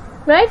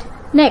 Right?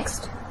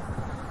 Next,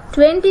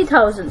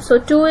 20,000. So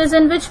 2 is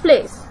in which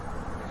place?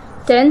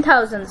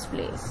 10,000's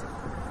place.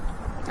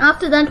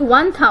 After that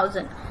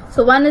 1,000.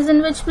 So 1 is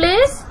in which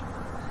place?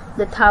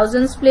 The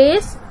thousands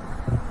place.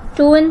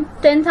 2 in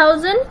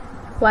 10,000,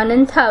 1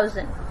 in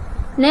 1,000.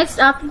 Next,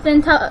 after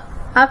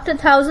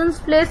thousands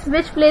place,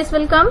 which place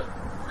will come?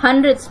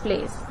 Hundreds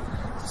place.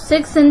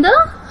 6 in the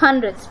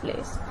hundreds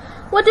place.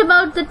 What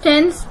about the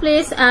tens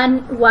place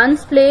and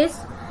ones place?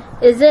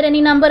 Is there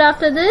any number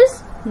after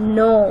this?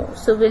 No.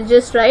 So we'll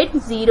just write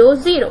 0,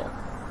 0.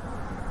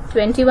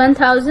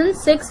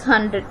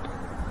 21,600.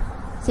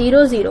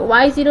 0, 0.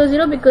 Why 0,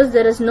 0? Because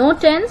there is no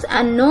tens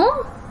and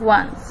no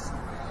ones.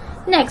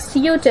 Next,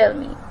 you tell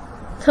me.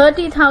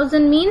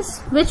 30,000 means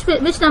which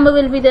number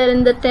will be there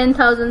in the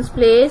 10,000's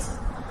place?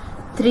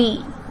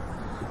 3.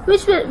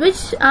 Which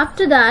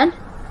after that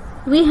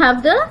we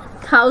have the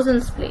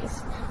thousands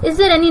place. Is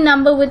there any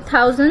number with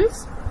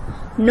thousands?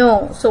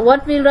 No. So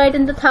what we'll write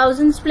in the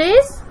thousands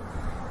place?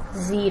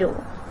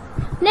 0.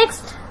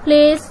 Next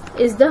place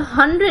is the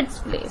hundreds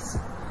place.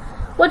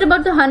 What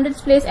about the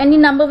hundreds place? Any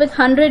number with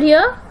 100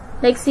 here?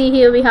 Like see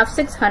here we have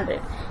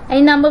 600.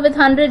 Any number with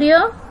 100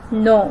 here?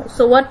 No.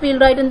 So what we'll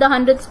write in the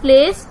hundreds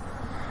place?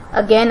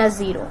 Again a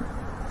 0.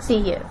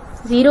 See here.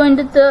 0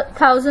 into the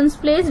thousands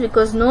place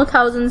because no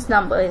thousands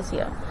number is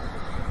here.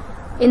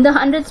 In the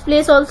hundreds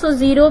place also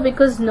 0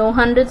 because no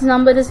hundreds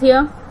number is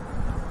here.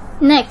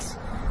 Next,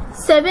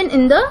 7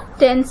 in the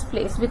tens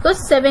place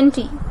because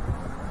 70.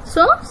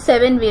 So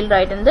 7 we'll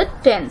write in the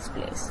tens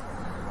place.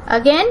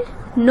 Again,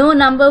 no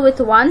number with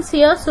ones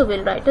here, so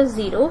we'll write a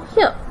 0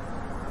 here.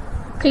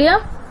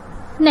 Clear?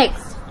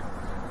 Next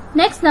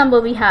number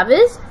we have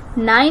is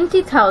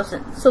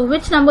 90,000. So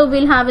which number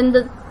we'll have in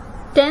the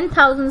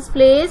 10,000's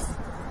place?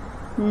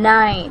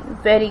 9.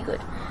 Very good.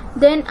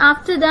 Then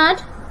after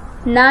that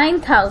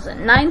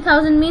 9,000.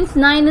 9,000 means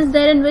 9 is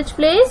there in which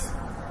place?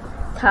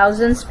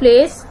 Thousands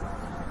place.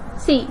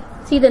 See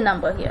the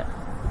number here.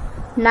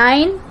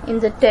 9 in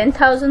the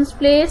 10,000's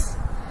place.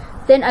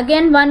 Then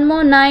again one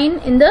more 9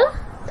 in the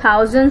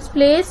thousands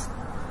place.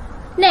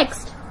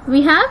 Next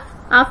we have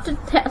after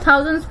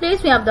thousands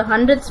place we have the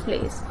hundreds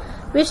place.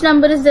 Which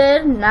number is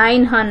there?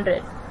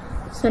 900.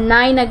 So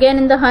 9 again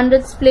in the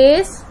hundreds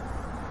place.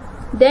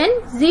 Then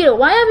 0.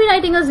 Why are we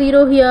writing a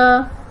 0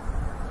 here?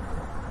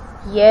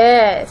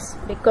 Yes,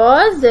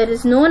 because there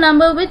is no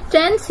number with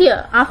tens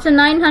here. After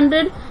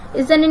 900,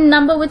 is there any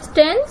number with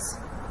tens?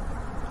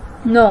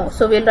 No.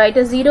 So we'll write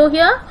a 0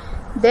 here.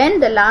 Then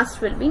the last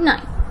will be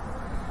 9.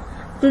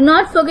 Do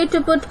not forget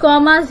to put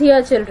commas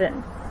here,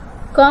 children.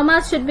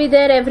 Commas should be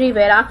there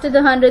everywhere after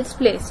the hundreds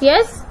place.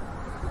 Yes?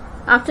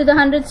 After the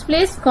hundreds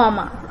place,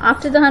 comma.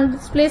 After the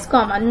hundreds place,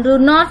 comma. Do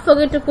not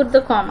forget to put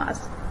the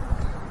commas.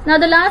 Now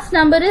the last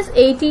number is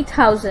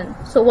 80,000.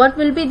 So what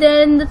will be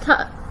there in the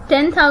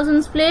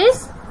 10,000's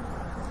place?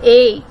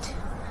 8.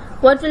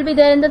 What will be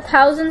there in the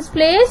thousands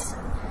place?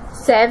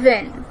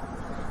 7.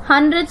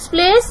 Hundreds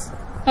place?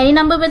 Any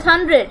number with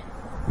 100?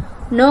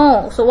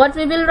 No. So what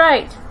we will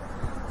write?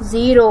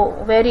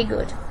 0. Very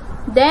good.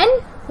 Then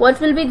what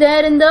will be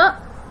there in the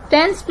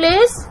tens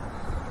place?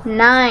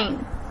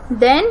 9.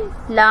 Then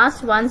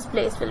last one's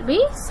place will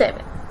be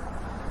 7.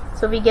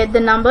 So we get the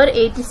number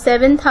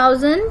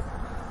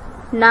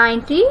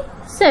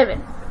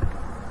 87,097.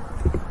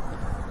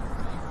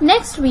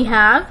 Next we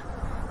have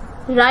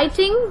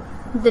writing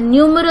the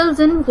numerals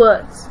in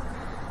words.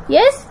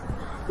 Yes?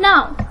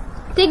 Now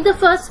take the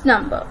first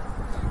number.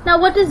 Now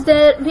what is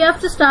there? We have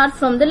to start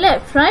from the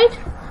left, right?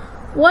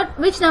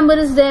 Which number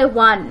is there?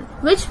 1.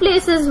 Which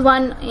place is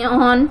 1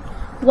 on?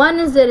 1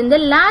 is there in the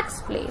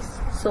lakhs place.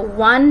 So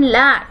 1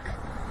 lakh.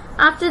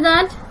 After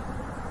that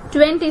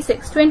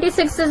 26.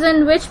 26 is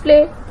in which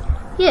place?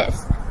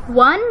 Yes,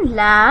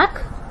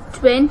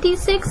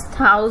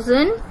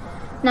 1,26,000.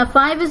 Now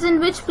 5 is in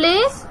which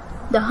place?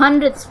 The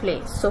hundreds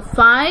place. So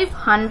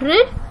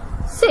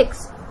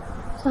 506.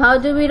 So how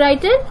do we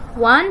write it?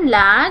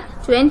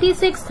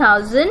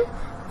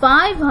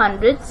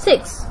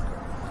 1,26,506.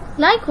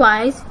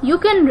 Likewise, you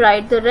can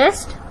write the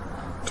rest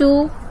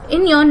to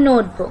in your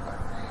notebook.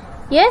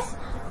 Yes.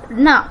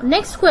 Now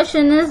next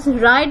question is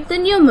write the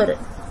numeral.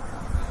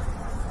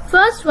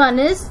 First one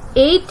is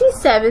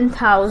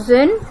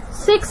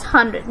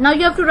 87,600. Now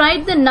you have to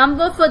write the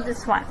number for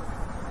this one.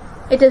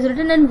 It is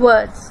written in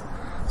words.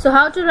 So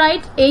how to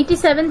write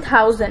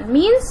 87,000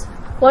 means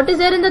what is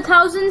there in the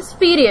thousands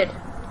period?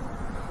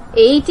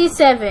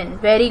 87.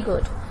 Very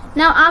good.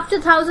 Now after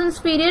thousands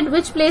period,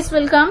 which place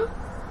will come?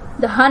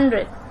 The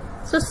 100.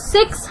 So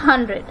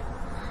 600.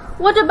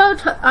 What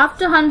about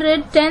after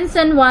 100, tens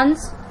and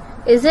ones?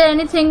 Is there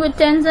anything with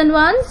tens and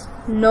ones?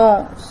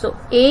 No. So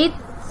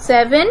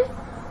 87,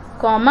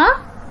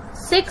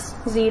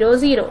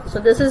 600. So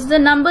this is the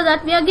number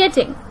that we are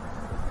getting.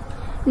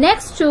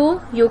 Next two,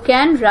 you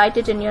can write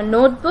it in your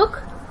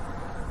notebook.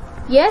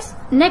 Yes.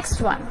 Next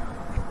one.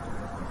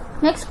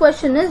 Next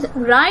question is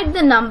write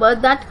the number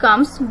that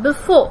comes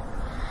before.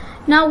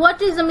 Now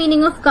what is the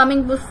meaning of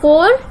coming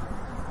before?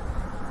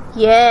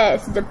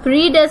 Yes, the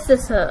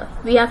predecessor.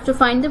 We have to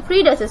find the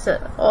predecessor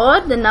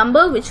or the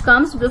number which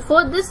comes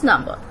before this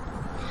number.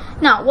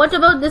 Now what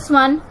about this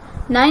one?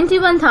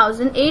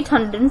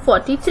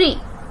 91,843.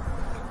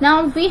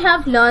 Now we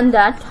have learned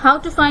that how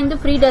to find the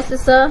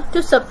predecessor,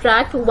 to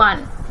subtract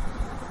 1.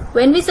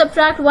 When we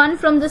subtract 1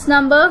 from this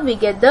number, we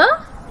get the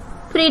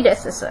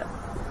predecessor.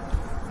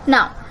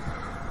 Now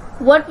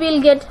what we'll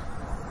get?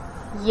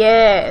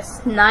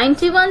 Yes,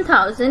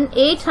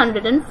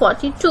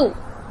 91,842.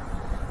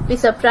 We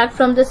subtract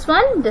from this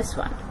one, this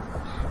one.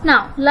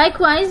 Now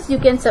likewise you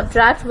can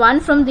subtract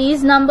 1 from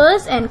these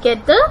numbers and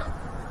get the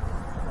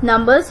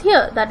numbers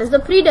here, that is the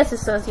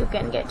predecessors you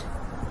can get.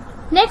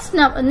 Next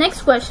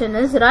question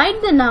is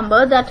write the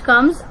number that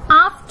comes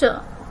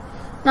after.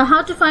 Now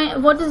how to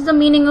find, what is the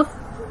meaning of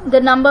the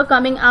number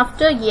coming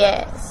after?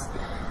 Yes,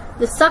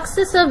 the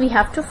successor we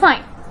have to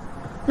find.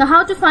 Now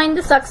how to find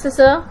the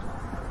successor?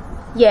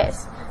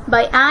 Yes,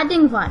 by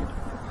adding 1.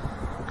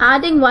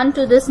 Adding 1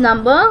 to this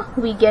number,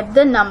 we get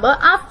the number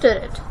after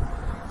it.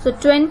 So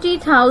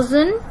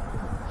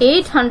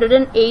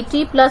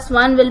 20,880 plus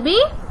 1 will be,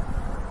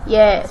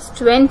 yes,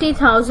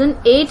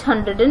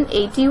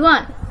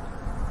 20,881.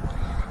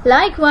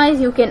 Likewise,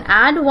 you can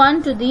add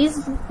 1 to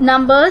these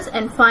numbers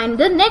and find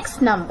the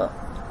next number.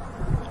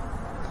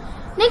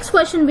 Next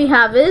question we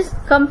have is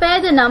compare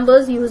the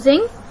numbers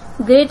using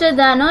greater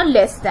than or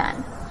less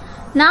than.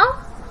 Now,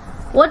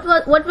 what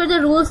were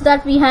the rules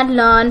that we had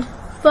learned?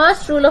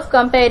 First rule of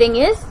comparing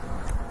is,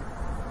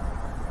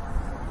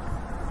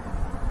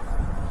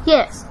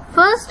 yes,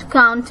 first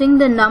counting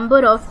the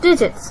number of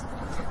digits.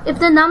 If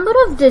the number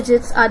of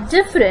digits are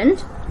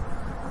different,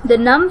 the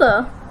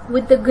number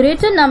with the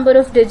greater number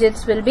of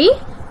digits will be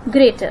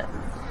greater.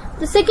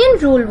 The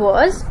second rule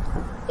was,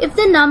 if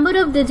the number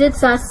of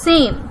digits are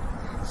same,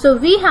 so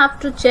we have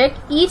to check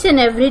each and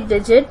every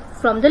digit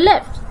from the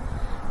left.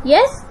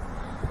 Yes?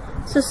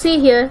 So see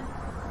here,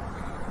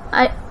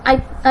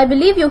 I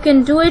believe you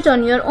can do it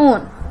on your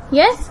own.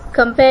 Yes,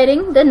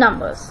 comparing the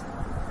numbers.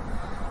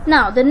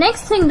 Now the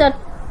next thing that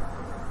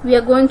we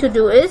are going to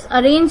do is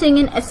arranging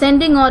in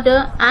ascending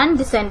order and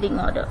descending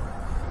order.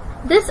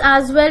 This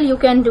as well you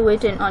can do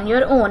it on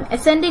your own.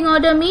 Ascending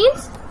order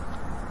means,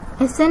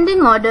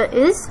 ascending order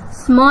is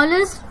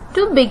smallest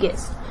to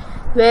biggest,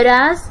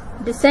 whereas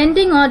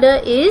descending order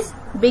is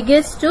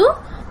biggest to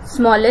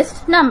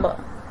smallest number.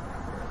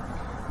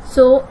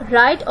 So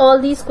write all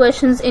these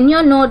questions in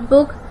your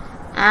notebook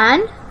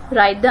and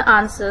write the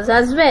answers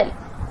as well.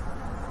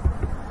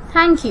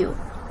 Thank you.